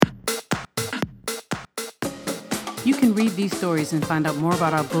You can read these stories and find out more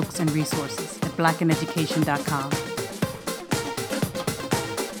about our books and resources at blackineducation.com.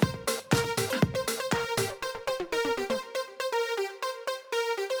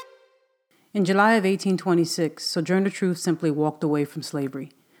 In July of 1826, Sojourner Truth simply walked away from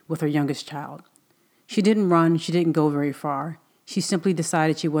slavery with her youngest child. She didn't run, she didn't go very far. She simply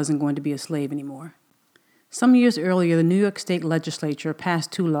decided she wasn't going to be a slave anymore. Some years earlier, the New York State Legislature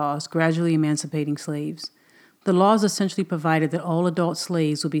passed 2 laws gradually emancipating slaves. The laws essentially provided that all adult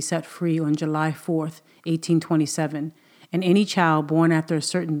slaves would be set free on July 4th, 1827, and any child born after a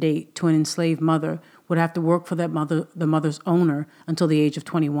certain date to an enslaved mother would have to work for the mother's owner until the age of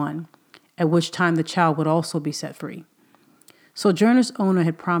 21, at which time the child would also be set free. Sojourner's owner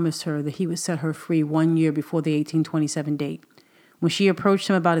had promised her that he would set her free 1 year before the 1827 date. When she approached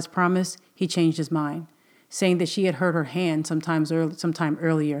him about his promise, he changed his mind, saying that she had hurt her hand sometime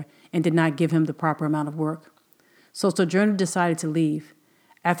earlier and did not give him the proper amount of work. So Sojourner decided to leave.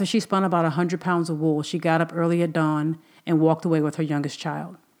 After she spun about 100 pounds of wool, she got up early at dawn and walked away with her youngest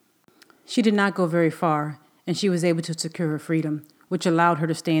child. She did not go very far, and she was able to secure her freedom, which allowed her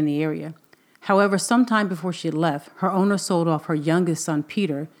to stay in the area. However, sometime before she left, her owner sold off her youngest son,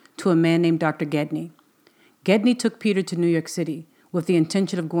 Peter, to a man named Dr. Gedney. Gedney took Peter to New York City with the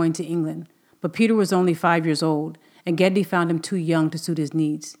intention of going to England, but Peter was only 5 years old, and Gedney found him too young to suit his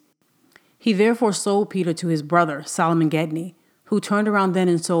needs. He therefore sold Peter to his brother, Solomon Gedney, who turned around then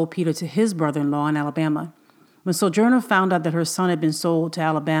and sold Peter to his brother-in-law in Alabama. When Sojourner found out that her son had been sold to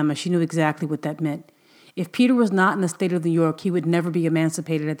Alabama, she knew exactly what that meant. If Peter was not in the state of New York, he would never be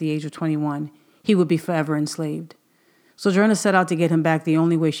emancipated at the age of 21. He would be forever enslaved. Sojourner set out to get him back the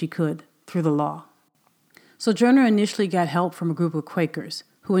only way she could, through the law. Sojourner initially got help from a group of Quakers,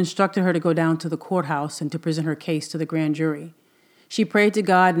 who instructed her to go down to the courthouse and to present her case to the grand jury. She prayed to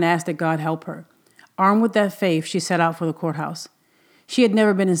God and asked that God help her. Armed with that faith, she set out for the courthouse. She had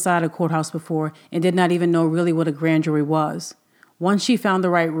never been inside a courthouse before and did not even know really what a grand jury was. Once she found the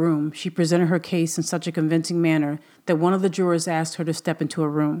right room, she presented her case in such a convincing manner that one of the jurors asked her to step into a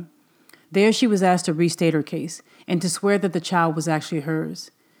room. There she was asked to restate her case and to swear that the child was actually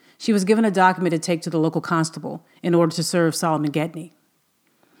hers. She was given a document to take to the local constable in order to serve Solomon Gedney.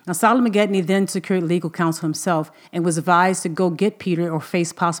 Now, Solomon Gedney then secured legal counsel himself and was advised to go get Peter or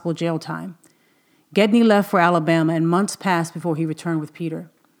face possible jail time. Gedney left for Alabama, and months passed before he returned with Peter.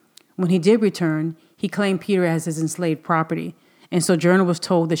 When he did return, he claimed Peter as his enslaved property, and Sojourner was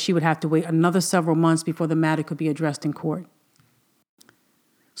told that she would have to wait another several months before the matter could be addressed in court.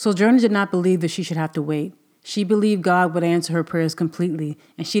 Sojourner did not believe that she should have to wait. She believed God would answer her prayers completely,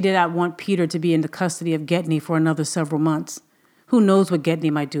 and she did not want Peter to be in the custody of Gedney for another several months. Who knows what Gedney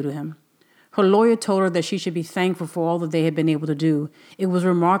might do to him? Her lawyer told her that she should be thankful for all that they had been able to do. It was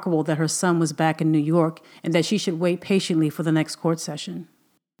remarkable that her son was back in New York and that she should wait patiently for the next court session.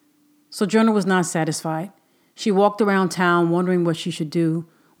 Sojourner was not satisfied. She walked around town wondering what she should do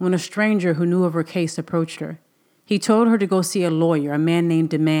when a stranger who knew of her case approached her. He told her to go see a lawyer, a man named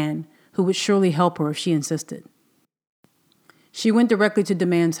DeMann, who would surely help her if she insisted. She went directly to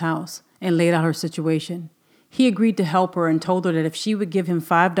DeMann's house and laid out her situation. He agreed to help her and told her that if she would give him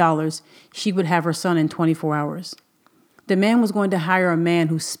 $5, she would have her son in 24 hours. DeMann was going to hire a man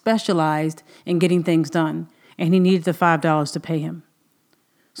who specialized in getting things done, and he needed the $5 to pay him.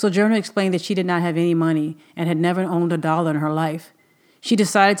 Sojourner explained that she did not have any money and had never owned a dollar in her life. She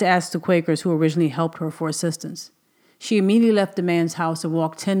decided to ask the Quakers who originally helped her for assistance. She immediately left the man's house and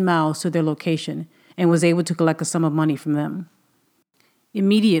walked 10 miles to their location and was able to collect a sum of money from them.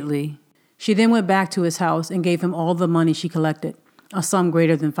 Immediately, she then went back to his house and gave him all the money she collected, a sum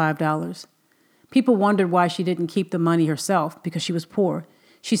greater than $5. People wondered why she didn't keep the money herself because she was poor.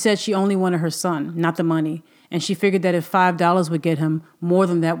 She said she only wanted her son, not the money, and she figured that if $5 would get him, more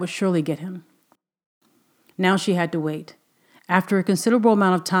than that would surely get him. Now she had to wait. After a considerable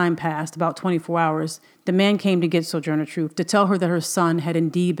amount of time passed, about 24 hours, the man came to get Sojourner Truth to tell her that her son had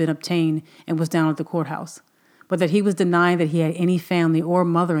indeed been obtained and was down at the courthouse, but that he was denying that he had any family or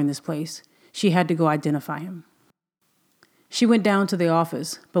mother in this place. She had to go identify him. She went down to the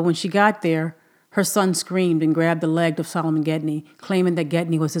office, but when she got there, her son screamed and grabbed the leg of Solomon Gedney, claiming that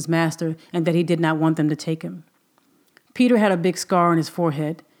Gedney was his master and that he did not want them to take him. Peter had a big scar on his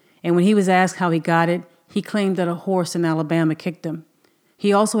forehead, and when he was asked how he got it, he claimed that a horse in Alabama kicked him.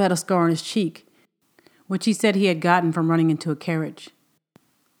 He also had a scar on his cheek, which he said he had gotten from running into a carriage.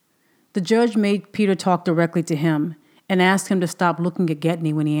 The judge made Peter talk directly to him and asked him to stop looking at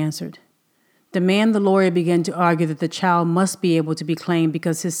Gedney when he answered. DeMann, the lawyer, began to argue that the child must be able to be claimed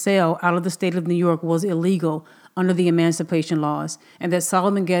because his sale out of the state of New York was illegal under the emancipation laws, and that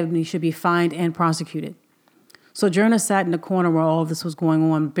Solomon Gedney should be fined and prosecuted. Sojourner sat in the corner where all this was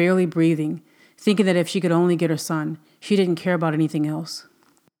going on, barely breathing, thinking that if she could only get her son, she didn't care about anything else.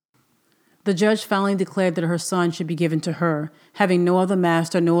 The judge finally declared that her son should be given to her, having no other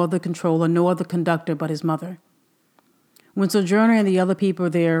master, no other controller, no other conductor but his mother. When Sojourner and the other people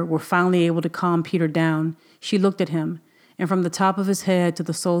there were finally able to calm Peter down, she looked at him, and from the top of his head to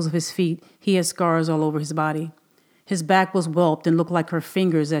the soles of his feet, he had scars all over his body. His back was whelped and looked like her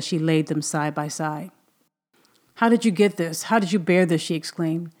fingers as she laid them side by side. "How did you get this? How did you bear this?" she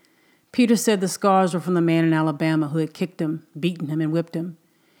exclaimed. Peter said the scars were from the man in Alabama who had kicked him, beaten him, and whipped him.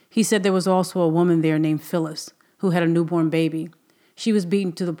 He said there was also a woman there named Phyllis, who had a newborn baby. She was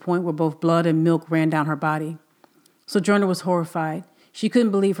beaten to the point where both blood and milk ran down her body. Sojourner was horrified. She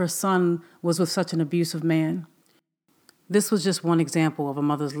couldn't believe her son was with such an abusive man. This was just one example of a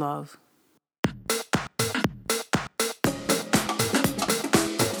mother's love.